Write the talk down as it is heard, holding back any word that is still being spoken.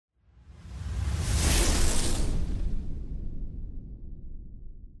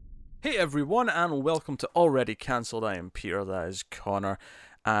Hey everyone, and welcome to Already Cancelled. I am Peter, that is Connor,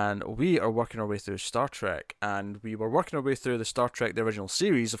 and we are working our way through Star Trek. And we were working our way through the Star Trek, the original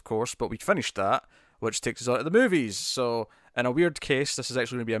series, of course, but we finished that, which takes us out to the movies. So, in a weird case, this is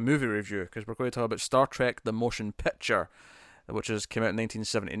actually going to be a movie review, because we're going to talk about Star Trek The Motion Picture, which came out in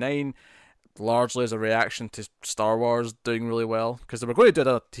 1979, largely as a reaction to Star Wars doing really well, because they were going to do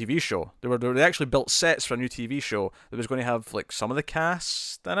a TV show. They actually built sets for a new TV show that was going to have like some of the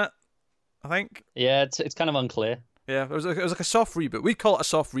cast in it, I think. Yeah, it's kind of unclear. Yeah, it was like a soft reboot. We call it a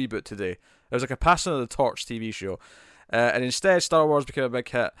soft reboot today. It was like a passing of the torch TV show, and instead Star Wars became a big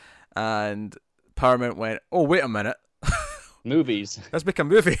hit, and Paramount went, "Oh, wait a minute, Movies. let's make a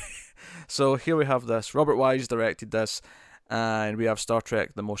movie." So here we have this. Robert Wise directed this, and we have Star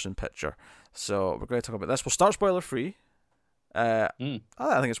Trek: The Motion Picture. So we're going to talk about this. We'll start spoiler free. I think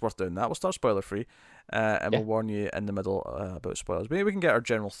it's worth doing that. We'll start spoiler free, and we'll warn you in the middle about spoilers. Maybe we can get our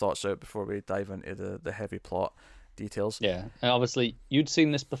general thoughts out before we dive into the heavy plot details. Yeah, and obviously you'd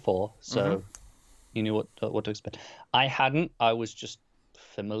seen this before, so you knew what to expect. I hadn't. I was just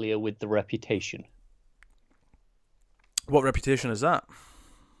familiar with the reputation. What reputation is that?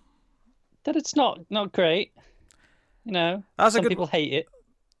 That it's not great. You know, That's some people hate it.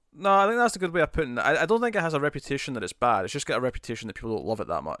 No, I think that's a good way of putting it. I don't think it has a reputation that it's bad. It's just got a reputation that people don't love it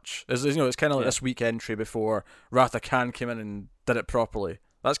that much. It's kind of like this week entry before Wrath of Khan came in and did it properly.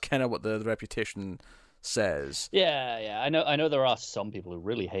 That's kind of what the reputation says. Yeah. I know there are some people who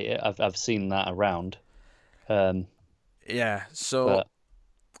really hate it. I've seen that around. Yeah. So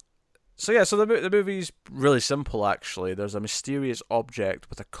the movie's really simple actually. There's a mysterious object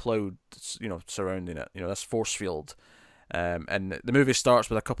with a cloud, surrounding it. This force field. And the movie starts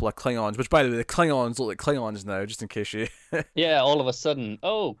with a couple of Klingons, which, by the way, the Klingons look like Klingons now, just in case you... Yeah, all of a sudden,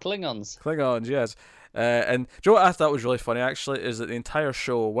 Klingons. Klingons, yes. And do you know what I thought was really funny, actually, is that the entire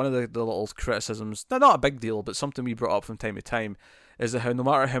show, one of the little criticisms, not a big deal, but something we brought up from time to time, is that how no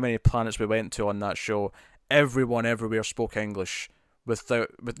matter how many planets we went to on that show, everyone everywhere spoke English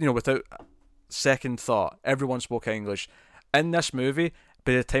without second thought. Everyone spoke English. In this movie,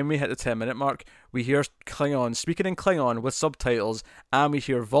 by the time we hit the 10-minute mark, we hear Klingons speaking in Klingon with subtitles, and we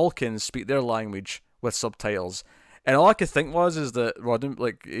hear Vulcans speak their language with subtitles. And all I could think is that Rodden,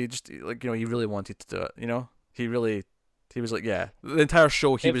 he really wanted to do it. He was like, yeah. The entire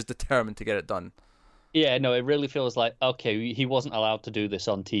show, he was determined to get it done. Yeah, no, it really feels like, okay, he wasn't allowed to do this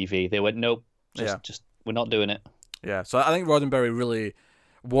on TV. They went, nope, just we're not doing it. Yeah, so I think Roddenberry really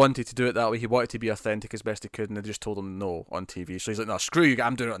wanted to do it that way. He wanted to be authentic as best he could, and they just told him no on TV. So he's like, no, screw you,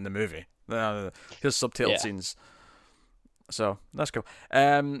 I'm doing it in the movie. No. Here's subtitled scenes. So that's cool.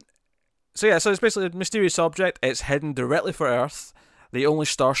 So it's basically a mysterious object. It's heading directly for Earth. The only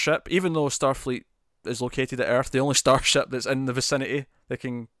starship, even though Starfleet is located at Earth, the only starship that's in the vicinity that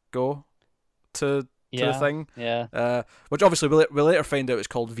can go to the thing. Yeah. Which obviously we'll later find out it's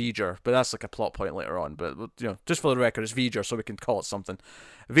called V'ger, but that's like a plot point later on. But just for the record, it's V'ger, so we can call it something.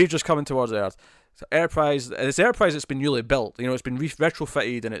 V'ger's coming towards Earth. So Enterprise, it's the Enterprise that's been newly built. It's been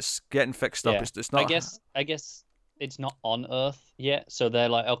retrofitted and it's getting fixed up. It's not. I guess it's not on Earth yet, so they're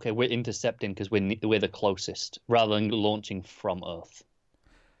like, okay, we're intercepting because we're the closest, rather than launching from Earth.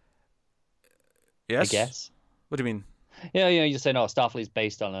 Yes. I guess. What do you mean? Yeah, you say no. Starfleet's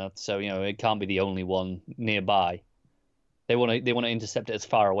based on Earth, so it can't be the only one nearby. They want to intercept it as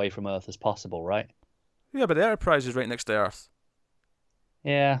far away from Earth as possible, right? Yeah, but the Enterprise is right next to Earth.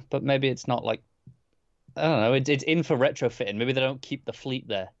 Yeah, but maybe it's not like, I don't know. It's in for retrofitting. Maybe they don't keep the fleet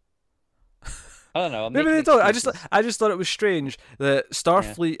there. I don't know. Maybe they don't. I just thought it was strange that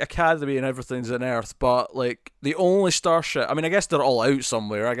Starfleet Academy and everything's on Earth, but like the only starship. I mean, I guess they're all out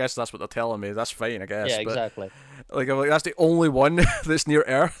somewhere. I guess that's what they're telling me. That's fine, I guess. Yeah, exactly. But, I'm like, that's the only one that's near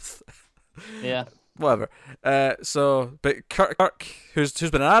Earth. Yeah. Whatever. But Kirk, who's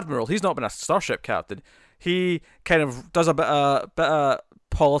been an admiral, he's not been a starship captain. He kind of does a bit of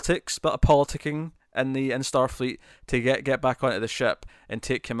politics, bit of politicking in Starfleet to get back onto the ship and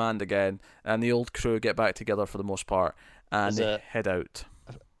take command again, and the old crew get back together for the most part and head out.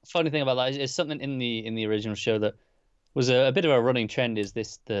 Funny thing about that is something in the original show that was a bit of a running trend. Is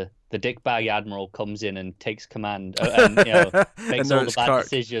this the dickbag admiral comes in and takes command and makes all the bad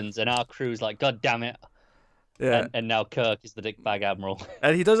decisions, and our crew's like, God damn it. Yeah. And now Kirk is the dickbag admiral.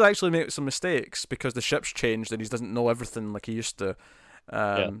 And he does actually make some mistakes because the ship's changed and he doesn't know everything like he used to.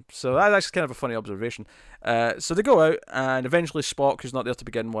 So that's kind of a funny observation. So they go out, and eventually Spock, who's not there to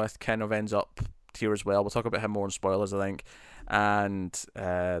begin with, kind of ends up here as well. We'll talk about him more in spoilers, I think. And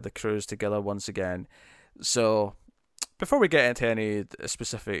the crew's together once again. So before we get into any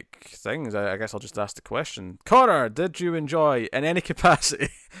specific things, I guess I'll just ask the question. Connor, did you enjoy, in any capacity,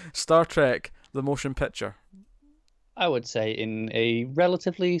 Star Trek: The Motion Picture? I would say in a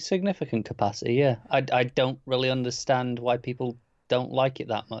relatively significant capacity, yeah. I don't really understand why people don't like it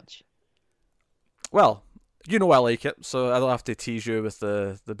that much. Well, you know I like it, so I don't have to tease you with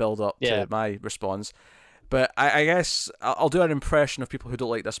the build-up to my response. But I guess I'll do an impression of people who don't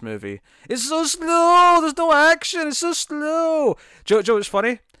like this movie. It's so slow! There's no action! It's so slow! Joe, it's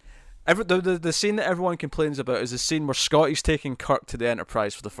funny. The scene that everyone complains about is the scene where Scotty's taking Kirk to the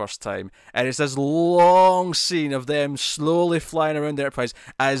Enterprise for the first time. And it's this long scene of them slowly flying around the Enterprise.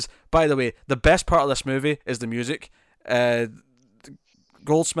 As, by the way, the best part of this movie is the music.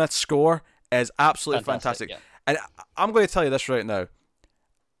 Goldsmith's score is absolutely fantastic. Yeah. And I'm going to tell you this right now.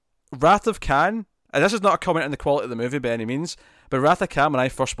 Wrath of Khan, and this is not a comment on the quality of the movie by any means, but Wrath of Khan, when I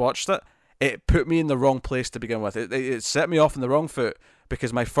first watched it, it put me in the wrong place to begin with. It set me off in the wrong foot,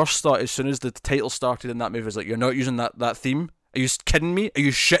 because my first thought as soon as the title started in that movie was like, you're not using that theme? Are you kidding me? Are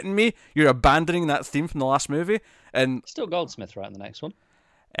you shitting me? You're abandoning that theme from the last movie? And still Goldsmith, right, in the next one?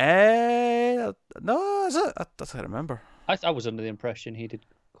 No, is it? I can't remember. I was under the impression he did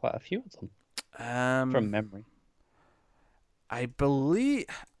quite a few of them. From memory. I believe...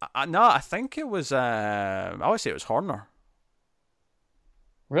 no, I think it was... I would say it was Horner.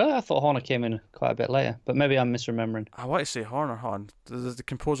 Really? I thought Horner came in quite a bit later, but maybe I'm misremembering. I want to say Horner, hon. The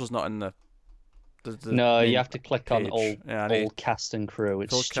composer's not in the no, you have to click page. On all cast and crew.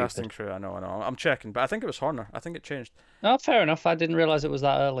 It's stupid. Cast and crew, I know. I'm checking, but I think it was Horner. I think it changed. No, fair enough. I didn't realise it was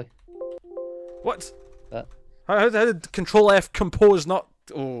that early. What? But... How did Control F compose not...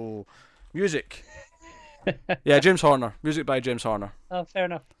 Oh, music. Yeah, James Horner. Music by James Horner. Oh, fair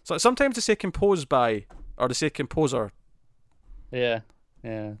enough. So sometimes they say composed by, or they say composer. Yeah.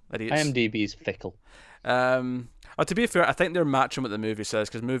 Idiots. IMDb's fickle. To be fair, I think they're matching what the movie says,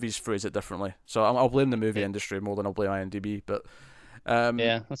 because movies phrase it differently. So I'll blame the movie industry more than I'll blame IMDb. But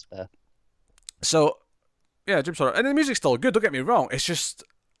yeah, that's fair. So yeah, James Horner, and the music's still good. Don't get me wrong. It's just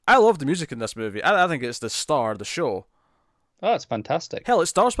I love the music in this movie. I think it's the star of the show. Oh, it's fantastic. Hell, it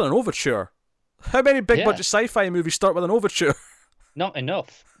starts with an overture. How many big budget sci-fi movies start with an overture? Not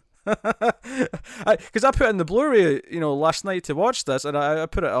enough. Because I put in the Blu-ray, last night to watch this, and I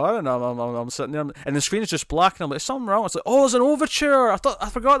put it on, and I'm sitting there, and the screen is just black, and I'm like, "Is something wrong?" It's like, "Oh, there's an overture." I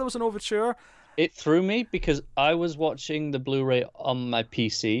forgot there was an overture. It threw me because I was watching the Blu-ray on my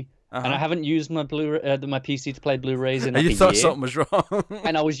PC, and I haven't used my my PC to play Blu-rays in like a year. You thought something was wrong,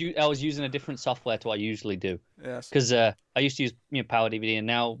 and I was using a different software to what I usually do. Yes. Because I used to use Power DVD, and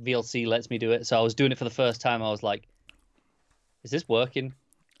now VLC lets me do it. So I was doing it for the first time. I was like, "Is this working?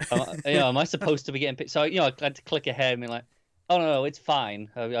 Am I supposed to be getting picked?" So I had to click ahead and be like, "Oh no, it's fine.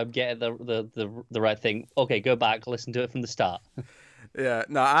 I'm getting the right thing. Okay, go back, listen to it from the start." Yeah,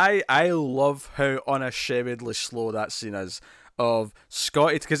 no, I love how unashamedly slow that scene is of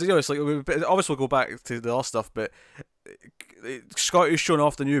Scotty, because it's like obviously we'll go back to the other stuff, but Scotty's showing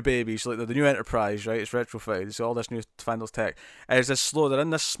off the new babies, like the new Enterprise, right? It's retrofitted, so all this new fangled tech, and it's this slow. They're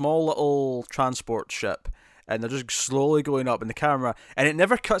in this small little transport ship. And they're just slowly going up in the camera, and it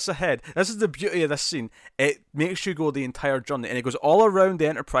never cuts ahead. This is the beauty of this scene. It makes you go the entire journey, and it goes all around the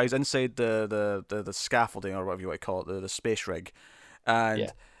Enterprise, inside the scaffolding, or whatever you want to call it, the space rig.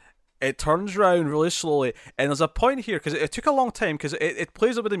 And it turns around really slowly, and there's a point here, because it took a long time, because it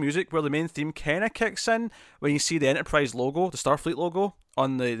plays up with the music where the main theme kind of kicks in when you see the Enterprise logo, the Starfleet logo,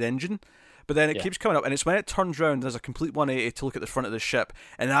 on the engine. But then it keeps coming up, and it's when it turns around, there's a complete 180 to look at the front of the ship,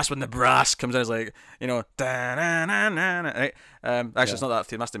 and that's when the brass comes in. It's like, da-na-na-na-na, right? Actually, it's not that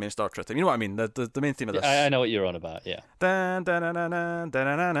theme, that's the main Star Trek theme. You know what I mean? The main theme of this. I know what you're on about, yeah. Da-na-na-na-na,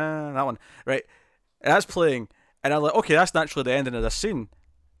 da-na-na-na, that one, right? And that's playing, and I'm like, okay, that's naturally the ending of this scene.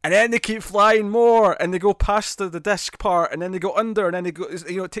 And then they keep flying more, and they go past the disc part, and then they go under, and then they go,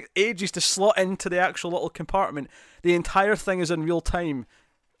 it takes ages to slot into the actual little compartment. The entire thing is in real time.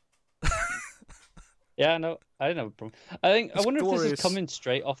 Yeah, no, I didn't have a problem. I wonder if this is coming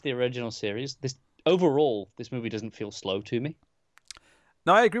straight off the original series. Overall, this movie doesn't feel slow to me.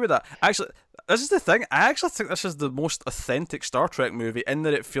 No, I agree with that. Actually, this is the thing. I actually think this is the most authentic Star Trek movie in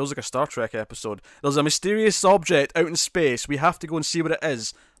that it feels like a Star Trek episode. There's a mysterious object out in space. We have to go and see what it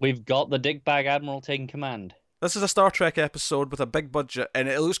is. We've got the dickbag admiral taking command. This is a Star Trek episode with a big budget, and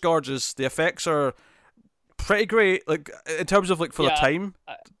it looks gorgeous. The effects are pretty great, like in terms of for the time,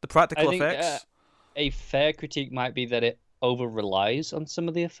 the practical effects. A fair critique might be that it over relies on some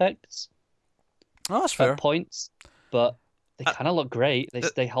of the effects. Oh, that's fair. At points, but they kind of look great.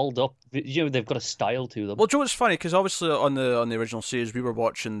 They hold up. You know, they've got a style to them. Well, Joe, it's funny because obviously on the original series we were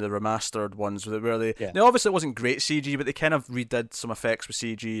watching the remastered ones where they, Yeah. now obviously it wasn't great CG, but they kind of redid some effects with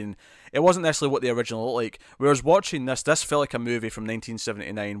CG, and it wasn't necessarily what the original looked like. Whereas watching this felt like a movie from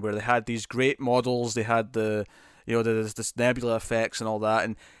 1979 where they had these great models, they had the this nebula effects and all that,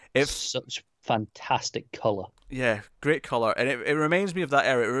 and it's such fantastic color. Yeah, great color, and it reminds me of that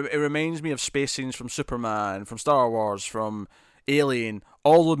era. It reminds me of space scenes from Superman, from Star Wars, from Alien,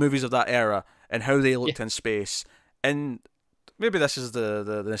 all the movies of that era, and how they looked in space. And maybe this is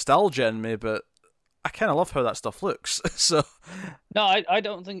the nostalgia in me, but I kind of love how that stuff looks. So no, I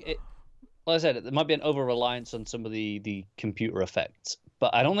don't think it. Like I said, there might be an over reliance on some of the computer effects,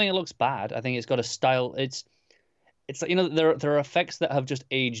 but I don't think it looks bad. I think it's got a style. It's like, you know, there are effects that have just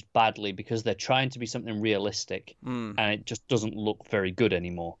aged badly because they're trying to be something realistic, and it just doesn't look very good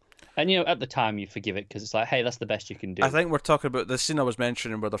anymore. And, you know, at the time you forgive it because it's like, hey, that's the best you can do. I think we're talking about the scene I was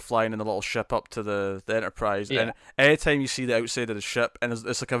mentioning where they're flying in the little ship up to the Enterprise, Yeah. and anytime you see the outside of the ship, and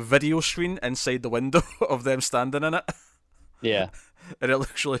it's like a video screen inside the window of them standing in it. Yeah. And it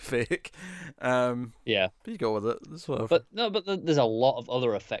looks really fake. Yeah. But you go with it. That's whatever. But no, but there's a lot of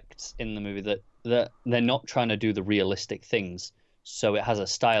other effects in the movie that they're not trying to do the realistic things, so it has a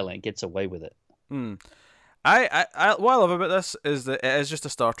style and it gets away with it. I what I love about this is that it is just a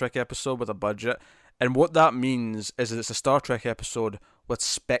Star Trek episode with a budget, and what that means is that it's a Star Trek episode with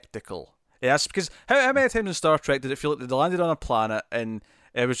spectacle. Yes, because how many times in Star Trek did it feel like they landed on a planet and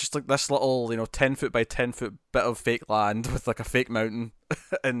it was just like this little 10-foot by 10-foot bit of fake land with like a fake mountain,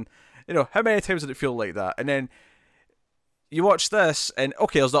 and how many times did it feel like that? And then you watch this, and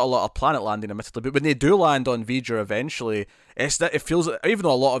okay, there's not a lot of planet landing, admittedly, but when they do land on V'Ger eventually, it feels, even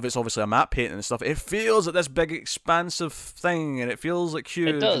though a lot of it's obviously a map painting and stuff, it feels like this big expansive thing, and it feels like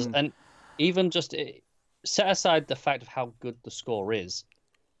huge. It does, and even just set aside the fact of how good the score is,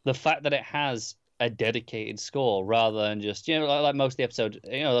 the fact that it has a dedicated score rather than just like most of the episodes,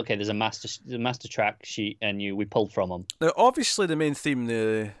 okay, there's a master track sheet and we pulled from them. Now, obviously, the main theme,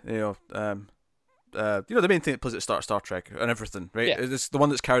 the main thing that plays at the start of Star Trek and everything, right? Yeah. It's the one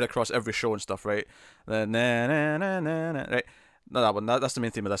that's carried across every show and stuff, right? The na na na na na, right? Not that one. That's the main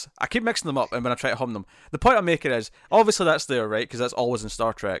theme of this. I keep mixing them up, and when I try to hum them, the point I'm making is obviously that's there, right? Because that's always in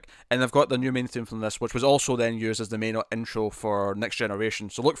Star Trek, and they've got the new main theme from this, which was also then used as the main intro for Next Generation.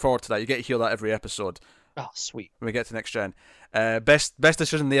 So look forward to that. You get to hear that every episode. Oh, sweet. When we get to Next Gen, best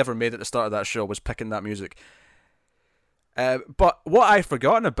decision they ever made at the start of that show was picking that music. But what I've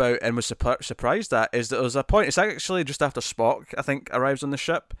forgotten about and was surprised at is that there was a point, it's actually just after Spock, I think, arrives on the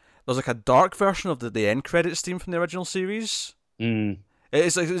ship. There's like a dark version of the end credits theme from the original series.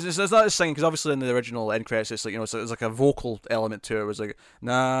 It's not as singing, because obviously in the original end credits it's like, it's like a vocal element to it. It was like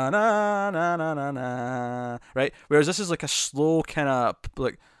na na na na na na, right? Whereas this is like a slow kind of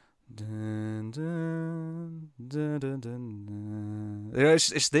like dun, dun, dun, dun, dun, dun.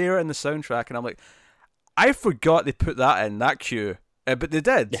 It's there in the soundtrack, and I'm like, I forgot they put that in that cue, but they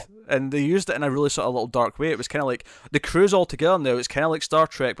did, and they used it in a really sort of little dark way. It was kind of like the crew's all together now. It's kind of like Star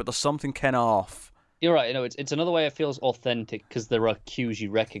Trek, but there's something kind of off. You're right. It's another way it feels authentic because there are cues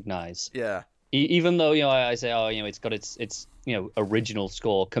you recognize. Yeah. Even though I say it's got its original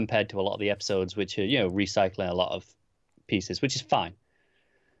score compared to a lot of the episodes, which are recycling a lot of pieces, which is fine.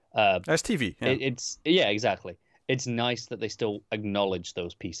 That's TV. Yeah. Exactly. It's nice that they still acknowledge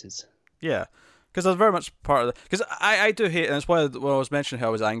those pieces. Yeah. Because that's very much part of the... Because I do hate, and that's why when I was mentioning how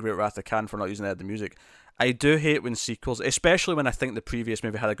I was angry at Wrath of Khan for not using the music, I do hate when sequels, especially when I think the previous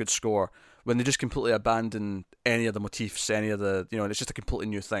movie had a good score, when they just completely abandon any of the motifs, any of the... it's just a completely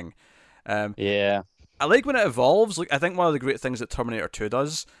new thing. Yeah. I like when it evolves. Like, I think one of the great things that Terminator 2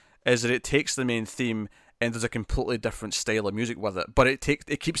 does is that it takes the main theme and there's a completely different style of music with it, but it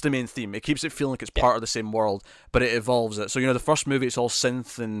keeps the main theme. It keeps it feeling like it's part of the same world, but it evolves it. So, the first movie, it's all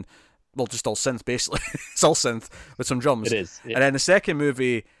synth and... Well, just all synth, basically. It's all synth with some drums. It is. Yeah. And then the second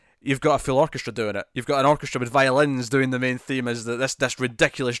movie, you've got a full orchestra doing it. You've got an orchestra with violins doing the main theme as this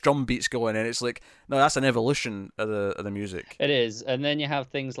ridiculous drum beats going, and it's like, no, that's an evolution of the music. It is. And then you have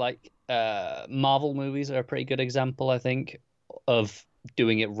things like Marvel movies are a pretty good example, I think, of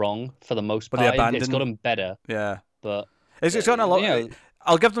doing it wrong for the most part. It's gotten better. Yeah. But it's gotten a lot.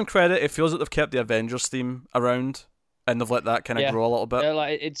 I'll give them credit. It feels like they've kept the Avengers theme around. And they've let that kind of grow a little bit. Yeah,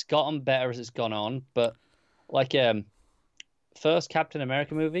 it's gotten better as it's gone on, but first Captain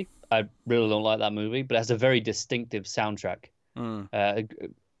America movie, I really don't like that movie, but it has a very distinctive soundtrack.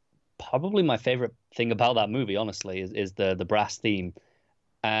 Probably my favorite thing about that movie, honestly, is the brass theme,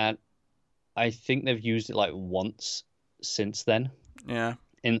 and I think they've used it like once since then. Yeah.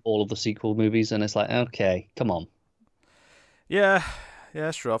 In all of the sequel movies, and it's like, okay, come on. Yeah, yeah,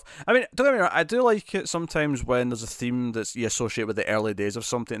 it's rough. I mean, don't get me wrong, I do like it sometimes when there's a theme that's you associate with the early days of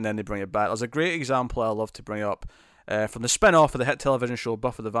something and then they bring it back. There's a great example I love to bring up from the spin-off of the hit television show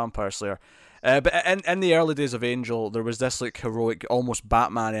Buffy the Vampire Slayer. But in the early days of Angel, there was this like heroic, almost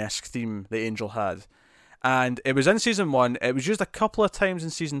Batman-esque theme that Angel had. And it was in season 1, it was used a couple of times in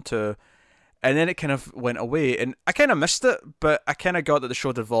season 2, and then it kind of went away. And I kind of missed it, but I kind of got that the show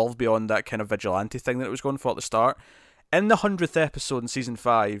had evolved beyond that kind of vigilante thing that it was going for at the start. In the 100th episode in season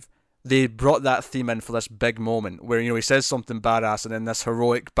 5, they brought that theme in for this big moment where, he says something badass and then this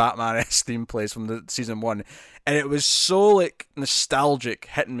heroic Batman-esque theme plays from the season 1. And it was so, like, nostalgic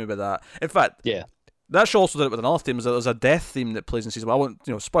hitting me with that. In fact, yeah, that show also did it with another theme. There's a death theme that plays in season 1. I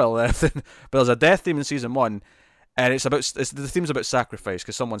won't, spoil anything, but there's a death theme in season 1, and the theme's about sacrifice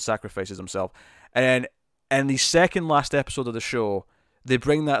because someone sacrifices himself. And in the second last episode of the show, they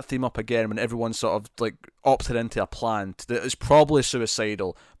bring that theme up again when everyone's sort of like opted into a plan that is probably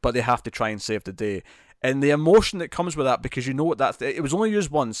suicidal, but they have to try and save the day. And the emotion that comes with that, because what it was only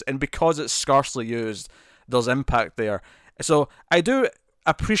used once, and because it's scarcely used, there's impact there. So I do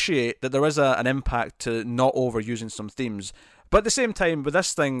appreciate that there is an impact to not overusing some themes. But at the same time, with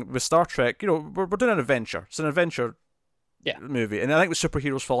this thing, with Star Trek, we're doing an adventure. It's an adventure movie. And I think the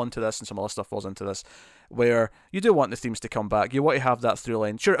superheroes fall into this and some other stuff falls into this, where you do want the themes to come back. You want to have that through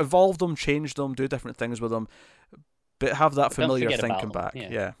line. Sure, evolve them, change them, do different things with them, but have that familiar thing come back.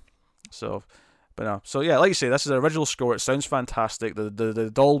 Yeah. So, but no. So yeah, like you say, this is an original score. It sounds fantastic.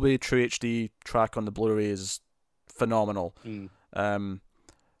 The Dolby True HD track on the Blu-ray is phenomenal.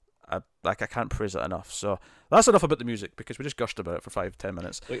 I can't praise it enough. So that's enough about the music because we just gushed about it for 5-10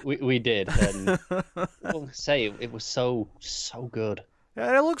 minutes. We did. And I'll say it was so good.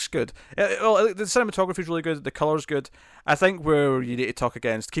 Yeah, it looks good. The cinematography is really good. The color's good. I think where you need to talk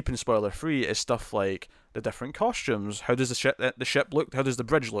against keeping spoiler free is stuff like the different costumes. How does the ship look? How does the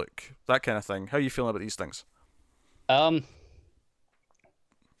bridge look? That kind of thing. How are you feeling about these things?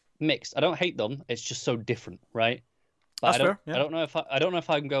 Mixed. I don't hate them. It's just so different, right? But That's fair. Yeah. I don't know if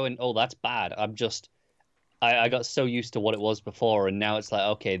I'm going, oh, that's bad. I'm just I got so used to what it was before, and now it's like,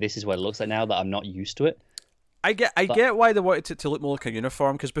 okay, this is what it looks like now that I'm not used to it. I get why they wanted it to look more like a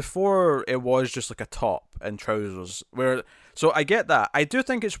uniform, because before it was just like a top and trousers. So I get that. I do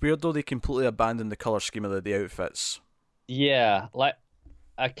think it's weird though they completely abandoned the color scheme of the outfits. Yeah, like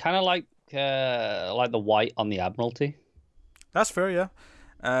I kind of like the white on the Admiralty. That's fair, yeah.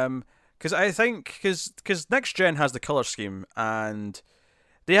 Because I think because Next Gen has the color scheme and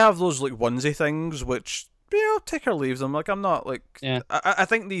they have those like onesie things which, take or leave them. Like, I'm not like... Yeah. I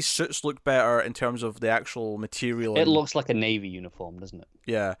think these suits look better in terms of the actual material. It looks like a Navy uniform, doesn't it?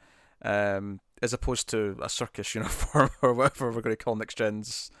 Yeah. As opposed to a circus uniform or whatever we're going to call Next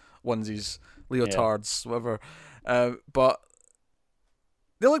Gen's onesies, leotards, whatever. But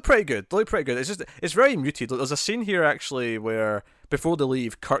they look pretty good. It's very muted. There's a scene here, actually, where before they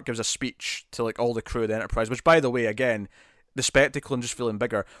leave, Kirk gives a speech to like all the crew of the Enterprise, which, by the way, again... the spectacle and just feeling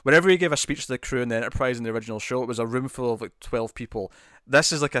bigger. Whenever he gave a speech to the crew in the Enterprise in the original show, it was a room full of like 12 people.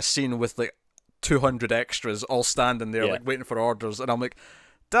 This is like a scene with like 200 extras all standing there like waiting for orders, and I'm like,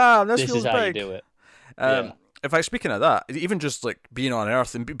 damn, this feels is how big. You do it. In fact, speaking of that, even just like being on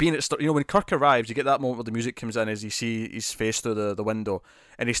Earth and being at when Kirk arrives, you get that moment where the music comes in as you see his face through the window,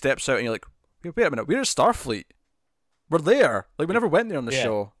 and he steps out, and you're like, wait a minute, we're at Starfleet. We're there. Like, we never went there on the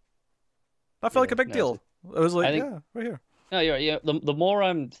show. That felt like a big deal. It was like, we're here. No, you're right. Yeah, the more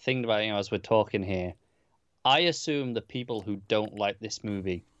I'm thinking about it, as we're talking here, I assume the people who don't like this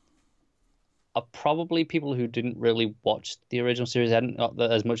movie are probably people who didn't really watch the original series, hadn't got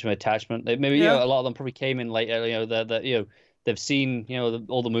as much of an attachment. Maybe a lot of them probably came in later. They've seen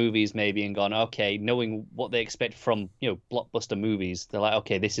all the movies maybe and gone, okay, knowing what they expect from blockbuster movies, they're like,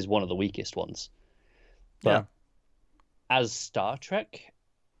 okay, this is one of the weakest ones. But as Star Trek,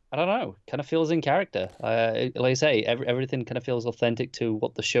 I don't know. Kind of feels in character. Like I say, everything kind of feels authentic to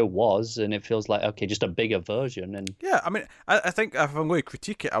what the show was, and it feels like, okay, just a bigger version. And yeah, I mean, I think if I'm going to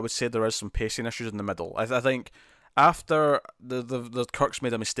critique it, I would say there is some pacing issues in the middle. I think after the Kirk's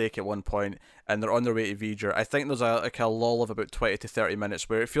made a mistake at one point, and they're on their way to V'ger, I think there's a lull of about 20 to 30 minutes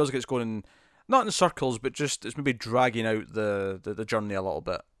where it feels like it's going not in circles, but just it's maybe dragging out the journey a little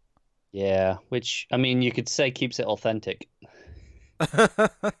bit. Yeah, which I mean, you could say keeps it authentic.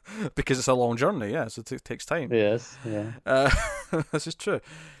 Because it's a long journey, so it takes time. Yes, yeah. This is true.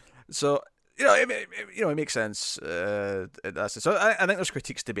 So it makes sense. So I think there's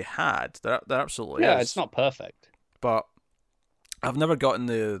critiques to be had. There absolutely is. It's not perfect, but I've never gotten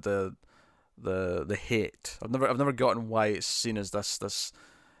the hate. I've never gotten why it's seen as this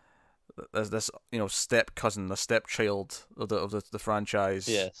this step cousin, the stepchild of the franchise.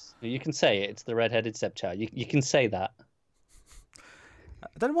 Yes, you can say it. It's the red-headed stepchild. You can say that. I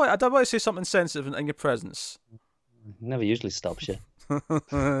don't want to say something sensitive in your presence. Never usually stops you.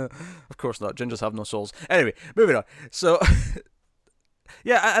 Of course not. Gingers have no souls. Anyway, moving on. So,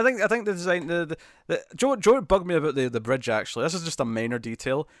 yeah, I think the design, the Joe bugged me about the bridge. Actually, this is just a minor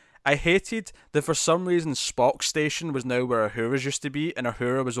detail. I hated that for some reason Spock's station was now where Uhura's used to be, and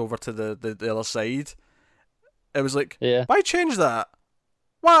Uhura was over to the other side. It was like, why change that?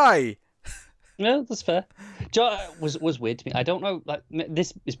 Why? No, that's fair. Joe was weird to me. I don't know. Like,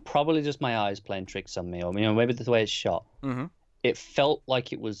 this is probably just my eyes playing tricks on me, or maybe the way it's shot. Mm-hmm. It felt like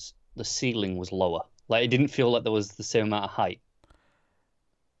the ceiling was lower. Like, it didn't feel like there was the same amount of height.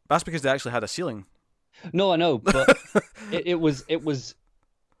 That's because they actually had a ceiling. No, I know, but it was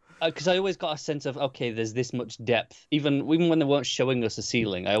because I always got a sense of, okay, there's this much depth. Even when they weren't showing us a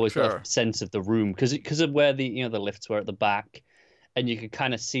ceiling, I always got a sense of the room because of where the lifts were at the back, and you could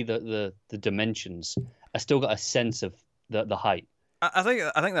kind of see the dimensions. I still got a sense of the height. I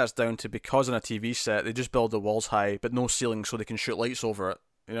think that's down to because on a TV set they just build the walls high but no ceiling so they can shoot lights over it.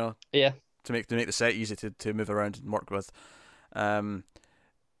 Yeah. To make the set easy to move around and work with.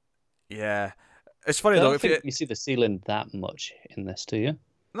 Yeah, it's funny though. If you see the ceiling that much in this, do you?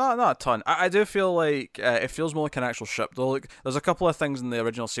 No, not a ton. I do feel like it feels more like an actual ship though. Like there's a couple of things in the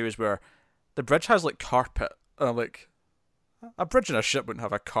original series where the bridge has like carpet, and I'm like, a bridge in a ship wouldn't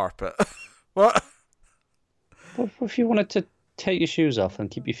have a carpet. What? What if you wanted to take your shoes off and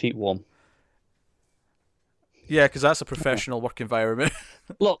keep your feet warm? Yeah, because that's a professional work environment.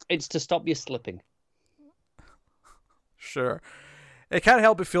 Look, it's to stop you slipping. Sure. It can't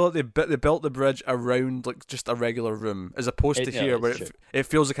help but feel like they built the bridge around like just a regular room, as opposed to here where it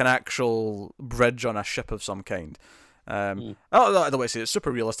feels like an actual bridge on a ship of some kind. I don't want to say it's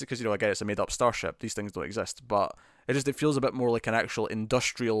super realistic because again it's a made up starship. These things don't exist, but it feels a bit more like an actual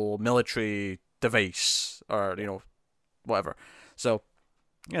industrial military device or whatever. So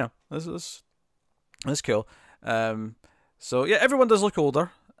this is cool. So yeah, everyone does look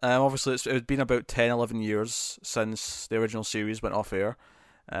older. Obviously, it's been about 10, 11 years since the original series went off air,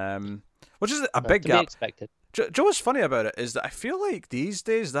 which is a big gap. Expected. Joe, what's funny about it is that I feel like these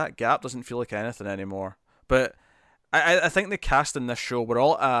days that gap doesn't feel like anything anymore. But I think the cast in this show were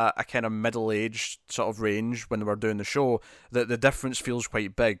all a kind of middle-aged sort of range when they were doing the show. The difference feels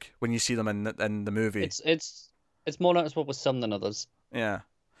quite big when you see them in the movie. It's more noticeable with some than others. Yeah,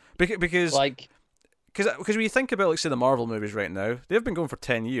 because like. Because when you think about, like, say, the Marvel movies right now, they've been going for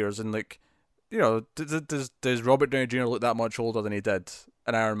 10 years, and, like, does Robert Downey Jr. look that much older than he did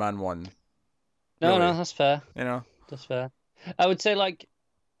in Iron Man 1? No, that's fair. That's fair. I would say, like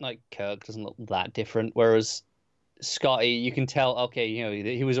Kirk doesn't look that different, whereas Scotty, you can tell, okay,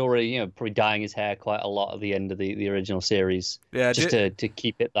 he was already, probably dyeing his hair quite a lot at the end of the original series. Yeah, just to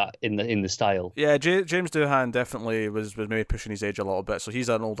keep it that in the style. Yeah, James Doohan definitely was maybe pushing his age a little bit, so he's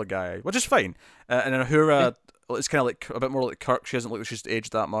an older guy, which is fine. And then Uhura, it's kind of like a bit more like Kirk. She doesn't look like she's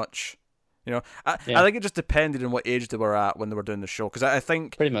aged that much. I think it just depended on what age they were at when they were doing the show, because I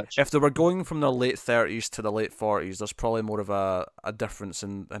think pretty much if they were going from their late 30s to the late 40s, there's probably more of a difference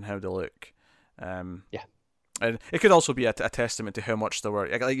in how they look. Yeah. And it could also be a testament to how much they were,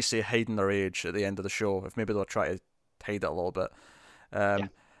 like you say, hiding their age at the end of the show, if maybe they'll try to hide it a little bit.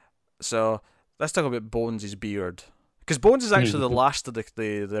 So let's talk about Bones' beard. Because Bones is actually the last of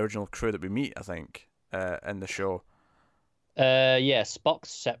the original crew that we meet, I think, in the show. Yeah, Spock's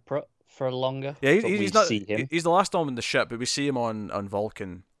separate for longer. Yeah, he's not. He's the last one in the ship, but we see him on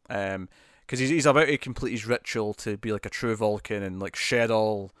Vulcan. Because he's about to complete his ritual to be like a true Vulcan and like shed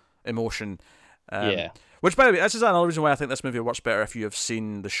all emotion. Which, by the way, this is another reason why I think this movie works better if you have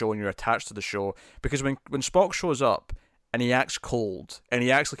seen the show and you're attached to the show. Because when Spock shows up and he acts cold and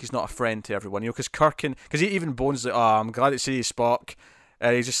he acts like he's not a friend to everyone, because because even Bones is like, "Oh, I'm glad to see you, Spock,"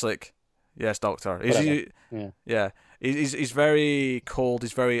 and he's just like, "Yes, Doctor." He's very cold.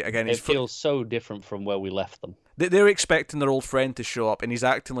 He's very It feels so different from where we left them. They're expecting their old friend to show up, and he's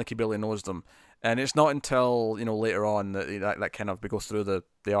acting like he barely knows them. And it's not until later on that kind of we go through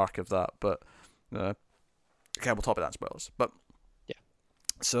the arc of that, but. Okay, we'll talk about that in spoilers. But yeah.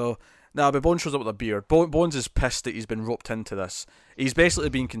 So but Bones shows up with a beard. Bones is pissed that he's been roped into this. He's basically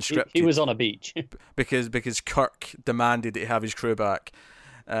being conscripted. He was on a beach because Kirk demanded that he have his crew back,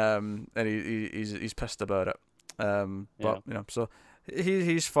 and he's pissed about it. But so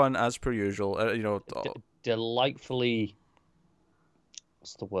he's fun as per usual. Delightfully,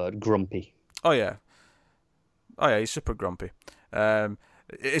 what's the word? Grumpy. Oh yeah, he's super grumpy.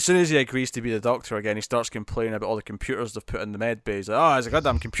 as soon as he agrees to be the Doctor again, he starts complaining about all the computers they've put in the med bay. He's like, oh, there's a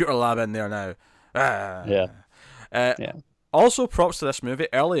goddamn computer lab in there now. Yeah. Yeah. Also, props to this movie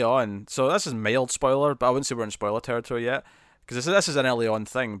early on. So this is mild spoiler, but I wouldn't say we're in spoiler territory yet, because this is an early on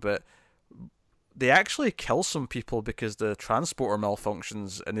thing. But they actually kill some people because the transporter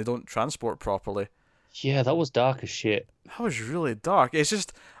malfunctions and they don't transport properly. Yeah, that was dark as shit. That was really dark. It's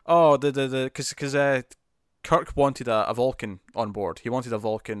just because Kirk wanted a Vulcan on board. He wanted a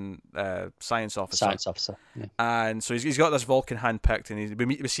Vulcan science officer. Yeah. And so he's got this Vulcan handpicked, and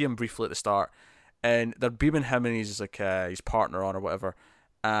we see him briefly at the start. And they're beaming him and his partner on or whatever,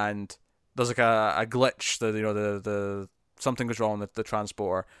 and there's like a glitch. The something goes wrong with the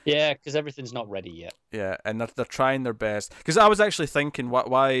transporter. Yeah, because everything's not ready yet. Yeah, and they're trying their best. Because I was actually thinking,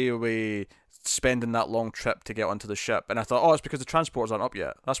 why are we spending that long trip to get onto the ship? And I thought, it's because the transporters aren't up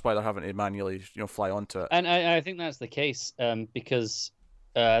yet. That's why they're having to manually fly onto it. And I think that's the case because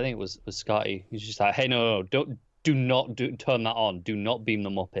I think it was Scotty. He's just like, hey, no, do not turn that on. Do not beam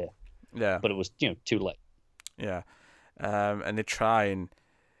them up here. Yeah, but it was too late. Yeah, and they try and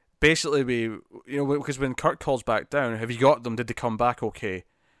basically because when Kirk calls back down, have you got them? Did they come back okay?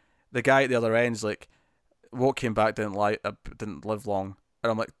 The guy at the other end's like, what came back didn't live long,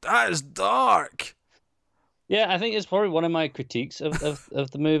 and I'm like, that is dark. Yeah, I think it's probably one of my critiques of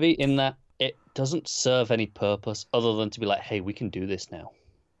the movie in that it doesn't serve any purpose other than to be like, hey, we can do this now.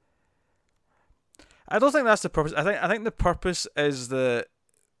 I don't think that's the purpose. I think the purpose is the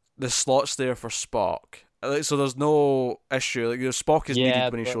slot's there for Spock, so there's no issue. Like Spock is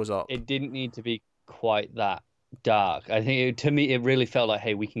needed when he shows up. It didn't need to be quite that dark. I think to me it really felt like,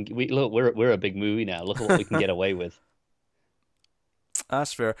 hey, we're a big movie now. Look at what we can get away with.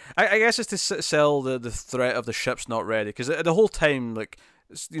 That's fair. I guess it's to sell the threat of the ship's not ready, because the whole time, like,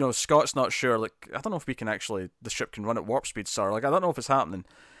 Scott's not sure. Like, I don't know if the ship can run at warp speed, sir. Like, I don't know if it's happening.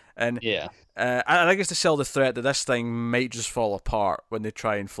 And yeah, I think it's to sell the threat that this thing might just fall apart when they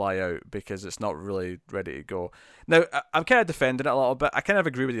try and fly out because it's not really ready to go. Now, I'm kind of defending it a little bit. I kind of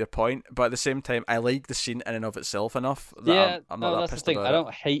agree with your point, but at the same time, I like the scene in and of itself enough that I'm not that pissed about it. I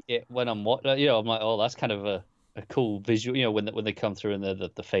don't hate it when I'm watching. I'm like, oh, that's kind of a cool visual. When they come through and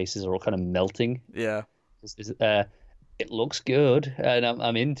the faces are all kind of melting. Yeah, it looks good and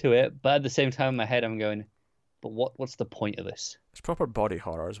I'm into it, but at the same time, in my head, I'm going, but what's the point of this? It's proper body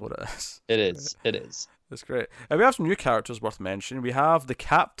horror is what it is. It is. It's great. And we have some new characters worth mentioning. We have the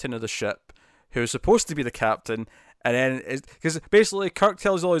captain of the ship, who is supposed to be the captain, and then because basically Kirk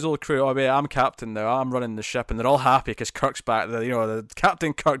tells all his old crew, "Oh, I'm captain now. I'm running the ship," and they're all happy because Kirk's back. The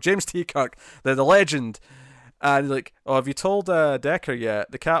Captain Kirk, James T. Kirk, the legend. And like, "Oh, have you told Decker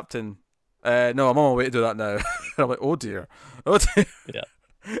yet? The captain?" No, I'm on my way to do that now. And I'm like, "Oh dear, oh dear." Yeah.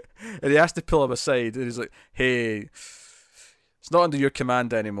 And he has to pull him aside, and he's like, "Hey, it's not under your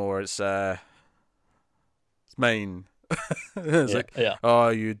command anymore. It's mine." It's oh,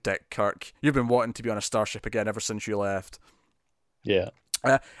 you dick, Kirk. You've been wanting to be on a starship again ever since you left. Yeah.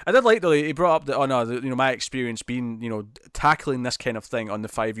 I did like though he brought up that my experience being tackling this kind of thing on the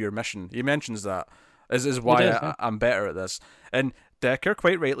 5-year mission. He mentions that is why I'm better at this. And Decker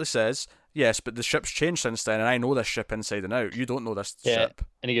quite rightly says, yes, but the ship's changed since then, and I know this ship inside and out. You don't know this ship.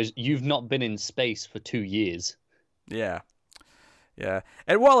 And he goes, you've not been in space for 2 years. Yeah. Yeah.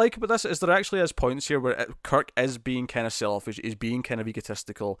 And what I like about this is there actually is points here where Kirk is being kind of selfish, he's being kind of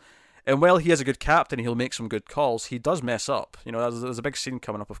egotistical. And while he is a good captain, he'll make some good calls, he does mess up. There's a big scene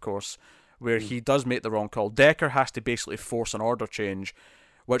coming up, of course, where he does make the wrong call. Decker has to basically force an order change,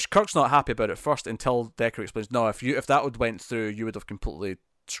 which Kirk's not happy about at first until Decker explains, no, if that would went through, you would have completely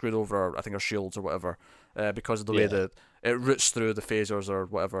screwed over, I think, our shields or whatever, because of the way that it routes through the phasers or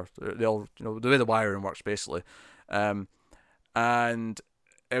whatever. They all, the way the wiring works, basically. And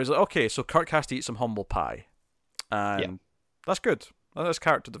it was like, okay, so Kirk has to eat some humble pie, and that's good. That's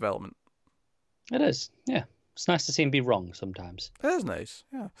character development. It is, yeah. It's nice to see him be wrong sometimes. It is nice,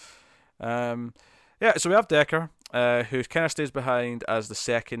 yeah. So we have Decker, who kind of stays behind as the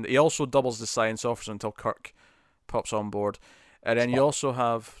second. He also doubles the science officer until Kirk pops on board. And then you also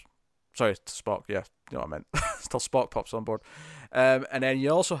have... Sorry, Spock, yeah. You know what I meant. Until Spock pops on board. And then you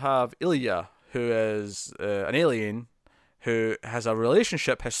also have Ilya, who is an alien who has a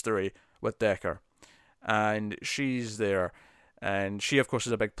relationship history with Decker. And she's there. And she, of course,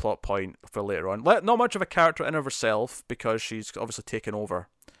 is a big plot point for later on. Not much of a character in of herself, because she's obviously taken over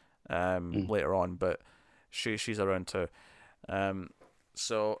later on, but she's around too.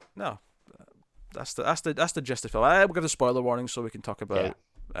 So no, that's the gist of the film. We'll give the spoiler warning so we can talk about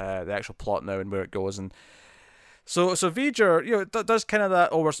the actual plot now and where it goes. And So V'ger, does kind of that.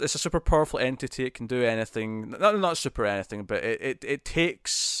 Oh, it's a super powerful entity. It can do anything. Not super anything, but it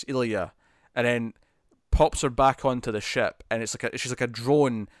takes Ilya, and then pops her back onto the ship, and she's like a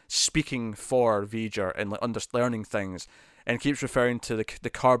drone speaking for V'ger and like learning things, and keeps referring to the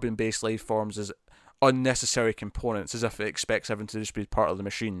carbon-based life forms as unnecessary components, as if it expects everything to just be part of the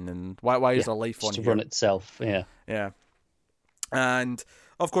machine. And why is there life on here? To run itself, yeah. Yeah. And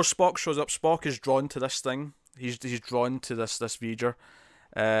of course Spock shows up. Spock is drawn to this thing. He's drawn to this V'ger.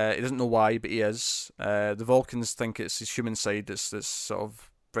 He doesn't know why, but he is. The Vulcans think it's his human side that's sort of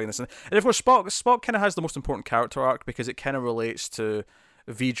bringing this in. And of course Spock kind of has the most important character arc because it kind of relates to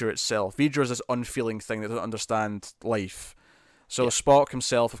V'ger itself. V'ger is this unfeeling thing that doesn't understand life. So Spock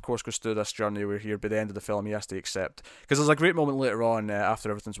himself, of course, goes through this journey where here by the end of the film he has to accept. Because there's a great moment later on after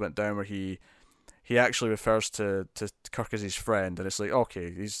everything's went down where he actually refers to Kirk as his friend, and it's like,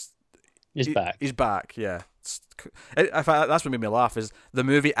 okay, he's back. He's back, yeah. In fact, that's what made me laugh, is the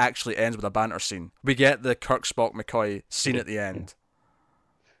movie actually ends with a banter scene. We get the Kirk, Spock, McCoy scene at the end.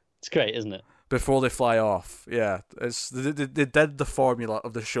 It's great, isn't it? Before they fly off, yeah. They did the formula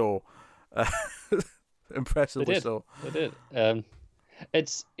of the show. Impressively so. They did.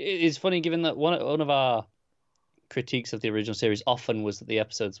 It's funny given that one of our critiques of the original series often was that the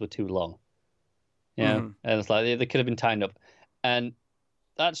episodes were too long. Yeah, and it's like they could have been timed up, and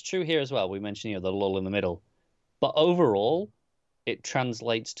that's true here as well. We mentioned the lull in the middle, but overall, it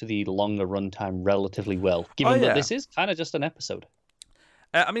translates to the longer runtime relatively well. Given that this is kind of just an episode.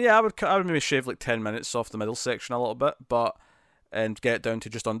 I mean, yeah, I would maybe shave like 10 minutes off the middle section a little bit, and get it down to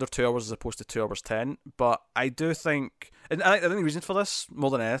just under 2 hours as opposed to 2 hours 10. But I do think, and I think the reason for this more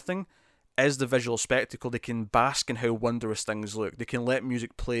than anything is the visual spectacle. They can bask in how wondrous things look. They can let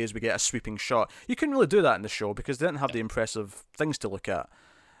music play as we get a sweeping shot. You couldn't really do that in the show because they didn't have the impressive things to look at.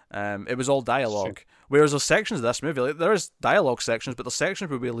 It was all dialogue. Whereas there's sections of this movie, like, there is dialogue sections, but the sections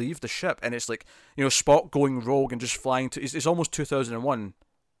where we leave the ship and it's like, Spock going rogue and just flying to. It's almost 2001,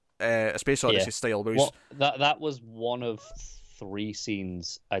 A Space Odyssey style. Where that was one of 3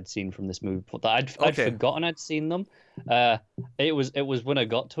 scenes I'd seen from this movie. I'd forgotten I'd seen them. It was when I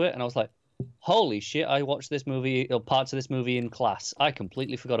got to it, and I was like, holy shit, I watched this movie, or parts of this movie in class. I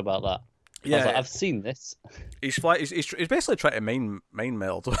completely forgot about that. Yeah, I was like, I've seen this. He's basically trying to mind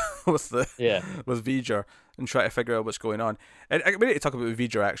meld with V'ger and try to figure out what's going on. And we need to talk about what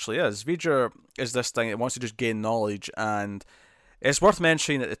V'ger actually is. V'ger is this thing that wants to just gain knowledge, and it's worth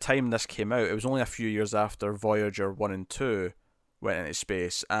mentioning at the time this came out, it was only a few years after Voyager 1 and 2 went into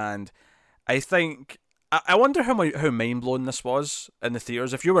space, and I think I wonder how mind blowing this was in the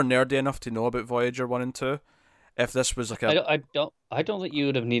theaters. If you were nerdy enough to know about Voyager 1 and 2, if this was like I don't think you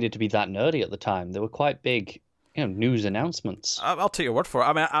would have needed to be that nerdy at the time. They were quite big, news announcements. I'll take your word for it.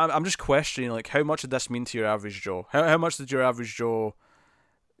 I mean, I'm just questioning, like, how much did this mean to your average Joe? How much did your average Joe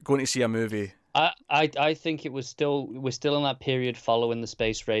going to see a movie? I think we're still in that period following the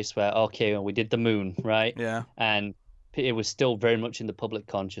space race where we did the moon, right? Yeah, and it was still very much in the public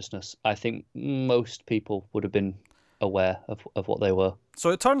consciousness. I think most people would have been aware of what they were. So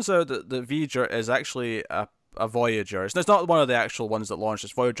it turns out that the V'ger is actually a Voyager. It's not one of the actual ones that launched.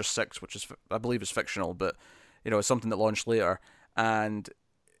 It's Voyager 6, which I believe is fictional, but it's something that launched later. And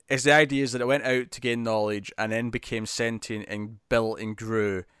it's the idea is that it went out to gain knowledge and then became sentient and built and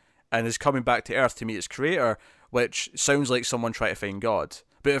grew, and is coming back to Earth to meet its creator, which sounds like someone trying to find God.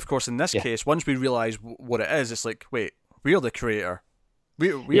 But of course, in this case, once we realize what it is, it's like, wait, we're the creator.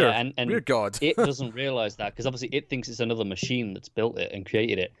 We're God. It doesn't realize that because obviously it thinks it's another machine that's built it and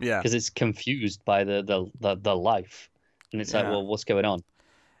created it. Yeah. Because it's confused by the life, and it's like, well, what's going on?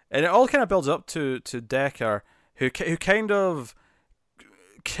 And it all kind of builds up to Decker, who kind of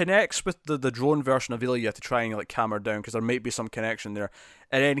connects with the drone version of Ilya to try and like calm her down because there might be some connection there,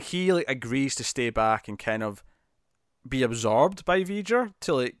 and then he agrees to stay back and kind of be absorbed by V'ger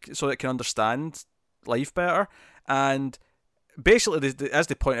so it can understand life better. And basically, as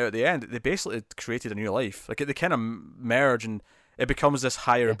they point out at the end, they basically created a new life. Like they kind of merge, and it becomes this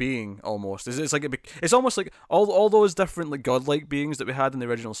higher being almost. It's almost like all those different like godlike beings that we had in the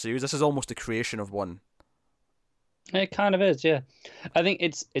original series. This is almost the creation of one. It kind of is, yeah. I think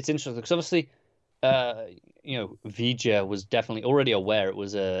it's interesting because obviously, V'ger was definitely already aware it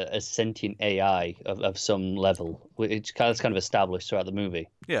was a sentient AI of some level. It's kind of established throughout the movie.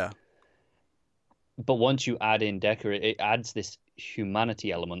 Yeah. But once you add in Decker, it adds this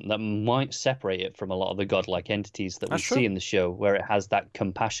humanity element that might separate it from a lot of the godlike entities that we see in the show, where it has that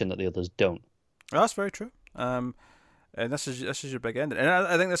compassion that the others don't. Well, that's very true. And this is your big ending, and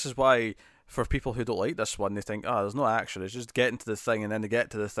I think this is why for people who don't like this one, they think, there's no action. It's just getting to the thing, and then they get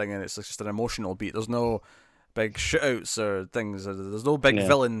to the thing, and it's just an emotional beat. There's no big shootouts or things. There's no big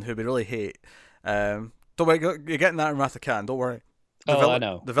villain who we really hate. Don't worry, you're getting that in Wrath of Khan. Don't worry. I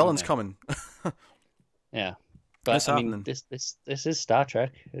know. The villain's coming. Yeah. But I mean, this is Star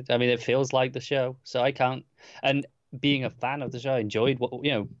Trek. I mean, it feels like the show, so I can't. And being a fan of the show, I enjoyed what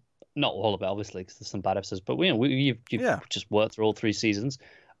not all of it, obviously, because there's some bad episodes. But you've just worked through all 3 seasons.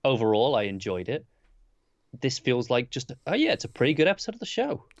 Overall, I enjoyed it. This feels like just it's a pretty good episode of the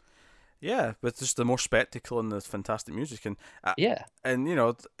show. Yeah, with just the more spectacle and the fantastic music, and and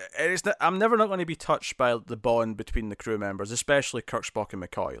I'm never not going to be touched by the bond between the crew members, especially Kirk, Spock, and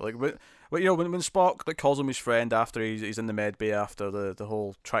McCoy. Like, when Spock calls him his friend after he's in the med bay after the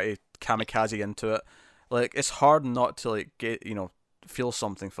whole try to kamikaze into it, like, it's hard not to like get feel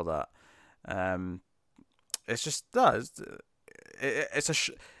something for that. It's just that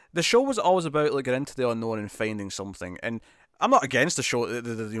the show was always about like getting into the unknown and finding something, and I'm not against the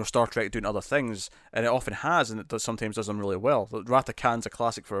show, Star Trek doing other things, and it often has, and it sometimes does them really well. Wrath of Khan's a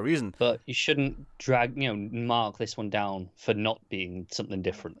classic for a reason. But you shouldn't mark this one down for not being something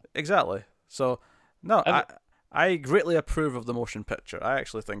different. Exactly. So, no, I greatly approve of the motion picture. I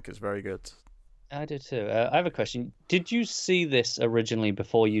actually think it's very good. I do too. I have a question. Did you see this originally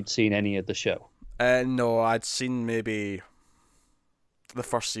before you'd seen any of the show? No, I'd seen maybe the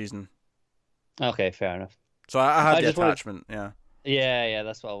first season. Okay, fair enough. So I had the attachment, yeah. Yeah,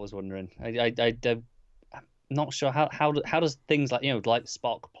 that's what I was wondering. I'm not sure how does things like like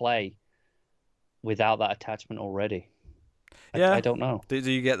Spock play without that attachment already. I don't know. Do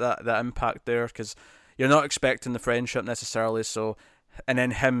you get that impact there? Because you're not expecting the friendship necessarily. So, and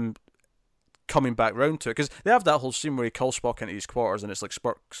then him coming back round to it, because they have that whole scene where he calls Spock into his quarters, and it's like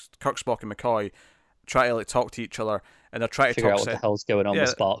Kirk, Spock, and McCoy try to like talk to each other, and they're trying to figure out what the hell's going on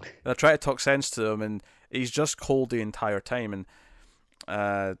with Spock. They're trying to talk sense to him, and he's just cold the entire time, and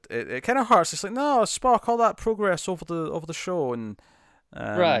it kind of hurts. It's like, no, Spock, all that progress over the show, and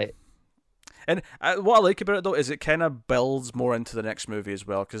right. And what I like about it though is it kind of builds more into the next movie as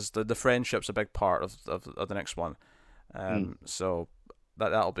well, because the friendship's a big part of the next one. So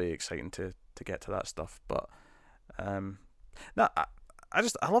that'll be exciting to get to that stuff. But I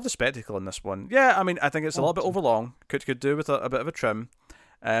love the spectacle in this one. Yeah, I mean, I think it's a little bit overlong. Could do with a bit of a trim.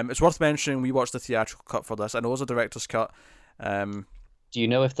 It's worth mentioning we watched the theatrical cut for this. I know it was a director's cut. Do you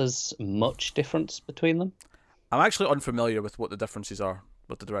know if there's much difference between them? I'm actually unfamiliar with what the differences are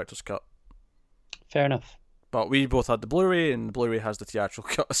with the director's cut. Fair enough. But we both had the Blu-ray, and the Blu-ray has the theatrical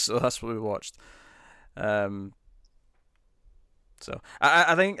cut, so that's what we watched. So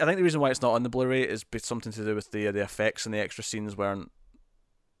I think the reason why it's not on the Blu-ray is something to do with the effects, and the extra scenes weren't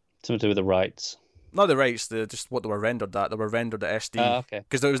something to do with the rights. Not the rights, just what they were rendered at. They were rendered at SD. Okay.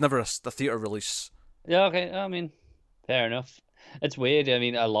 Because there was never a theater release. Yeah. Okay. I mean, fair enough. It's weird. I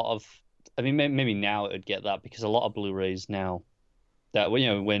mean, maybe now it would get that, because a lot of Blu-rays now that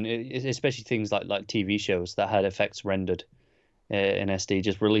when especially things like TV shows that had effects rendered in SD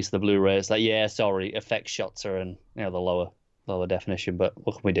just release the Blu-ray. It's like, yeah, sorry, effect shots are in the lower definition, but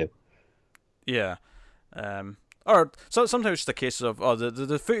what can we do? Yeah. Or sometimes it's the case of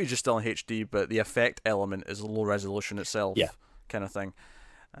the footage is still in HD, but the effect element is low resolution itself, kind of thing.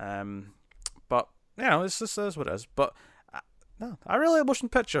 But this is what it is. But no, I really like motion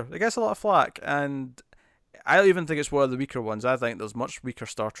picture. It gets a lot of flack, and I even think it's one of the weaker ones. I think there's much weaker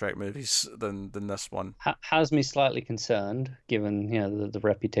Star Trek movies than this one. Has me slightly concerned, given the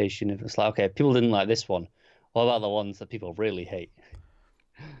reputation. If it's like, okay, people didn't like this one, what about the ones that people really hate?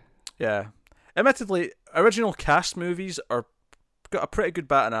 Yeah. Admittedly, original cast movies got a pretty good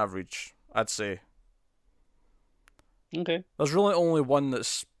batting average, I'd say. Okay. There's really only one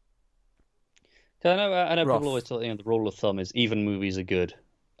that's I know rough. People always tell the rule of thumb is even movies are good,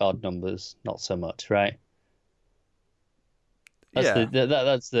 odd numbers not so much, right?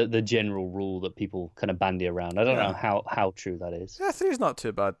 That's the general rule that people kind of bandy around. I don't know how true that is. Yeah, 3's not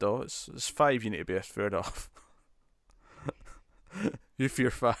too bad though. It's 5 you need to be afraid of. You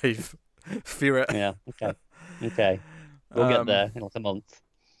fear 5. Fear it. Yeah. Okay. We'll get there in like a month.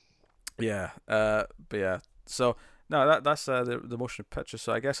 Yeah. But yeah. So no, that's the motion picture.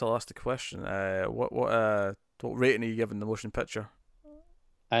 So I guess I'll ask the question. What rating are you giving the motion picture?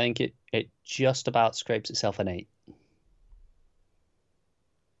 I think it just about scrapes itself an 8.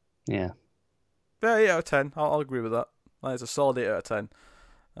 Yeah. Yeah, 8 out of 10. I'll agree with that. It's a solid 8 out of 10.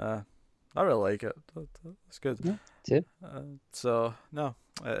 I really like it. It's good. Yeah, too. So no,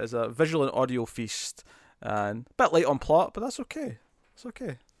 it's a visual and audio feast, and a bit light on plot, but that's okay. It's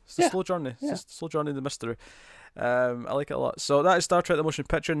okay. It's a slow journey. It's just a slow journey in the mystery. I like it a lot. So that is Star Trek: The Motion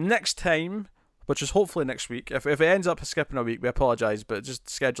Picture. Next time which is hopefully next week. If it ends up skipping a week, we apologise, but just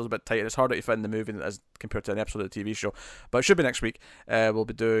the schedule's a bit tight and it's harder to fit in the movie than it is compared to an episode of the TV show. But it should be next week. We'll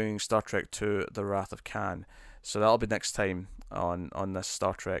be doing Star Trek II: The Wrath of Khan. So that'll be next time on this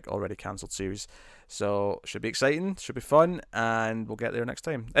Star Trek already cancelled series. So should be exciting, should be fun, and we'll get there next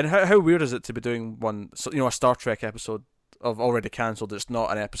time. And how weird is it to be doing a Star Trek episode of already cancelled? It's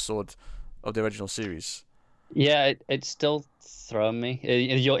not an episode of the original series. Yeah, it's still thrown me.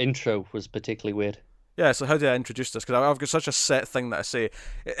 Your intro was particularly weird. Yeah, so how do I introduce this? Because I've got such a set thing that I say.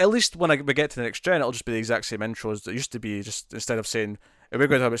 At least when we get to the next gen, it'll just be the exact same intro as it used to be. Just instead of saying, if we're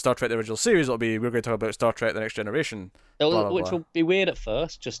going to talk about Star Trek the original series, it'll be, we're going to talk about Star Trek the Next Generation. Which will be weird at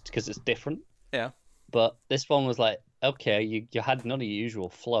first, just because it's different. Yeah. But this one was like, okay, you had none of your usual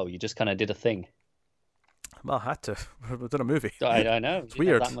flow. You just kind of did a thing. Well, I had to. We've done a movie. I know. It's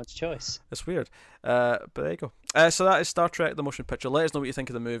weird. That much choice. It's weird. But there you go. So that is Star Trek: The Motion Picture. Let us know what you think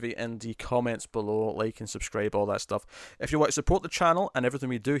of the movie in the comments below. Like and subscribe, all that stuff. If you want to support the channel and everything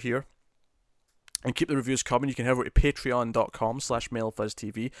we do here, and keep the reviews coming, you can head over to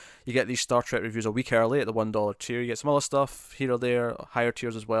patreon.com/MailFuzzTV. You get these Star Trek reviews a week early at the $1 tier. You get some other stuff here or there, higher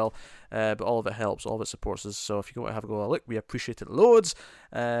tiers as well. But all of it helps, all of it supports us. So if you want to have a go at a look, we appreciate it loads.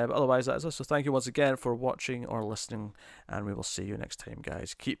 But otherwise, that is us. So thank you once again for watching or listening. And we will see you next time,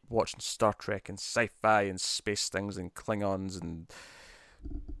 guys. Keep watching Star Trek and sci-fi and space things and Klingons and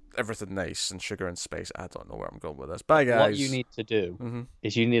everything nice and sugar and space. I don't know where I'm going with this. Bye, guys. What you need to do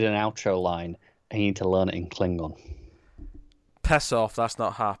is you need an outro line. I need to learn it in Klingon. Piss off! That's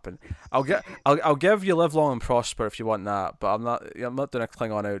not happening. I'll give you Live Long and Prosper if you want that, but I'm not doing a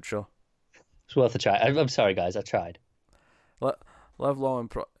Klingon outro. It's worth a try. I'm sorry, guys. I tried. Live Long and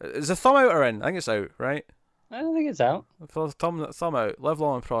Is the thumb out or in? I think it's out, right? I don't think it's out. Thumb out. Live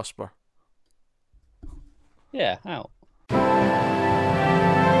Long and Prosper. Yeah, out.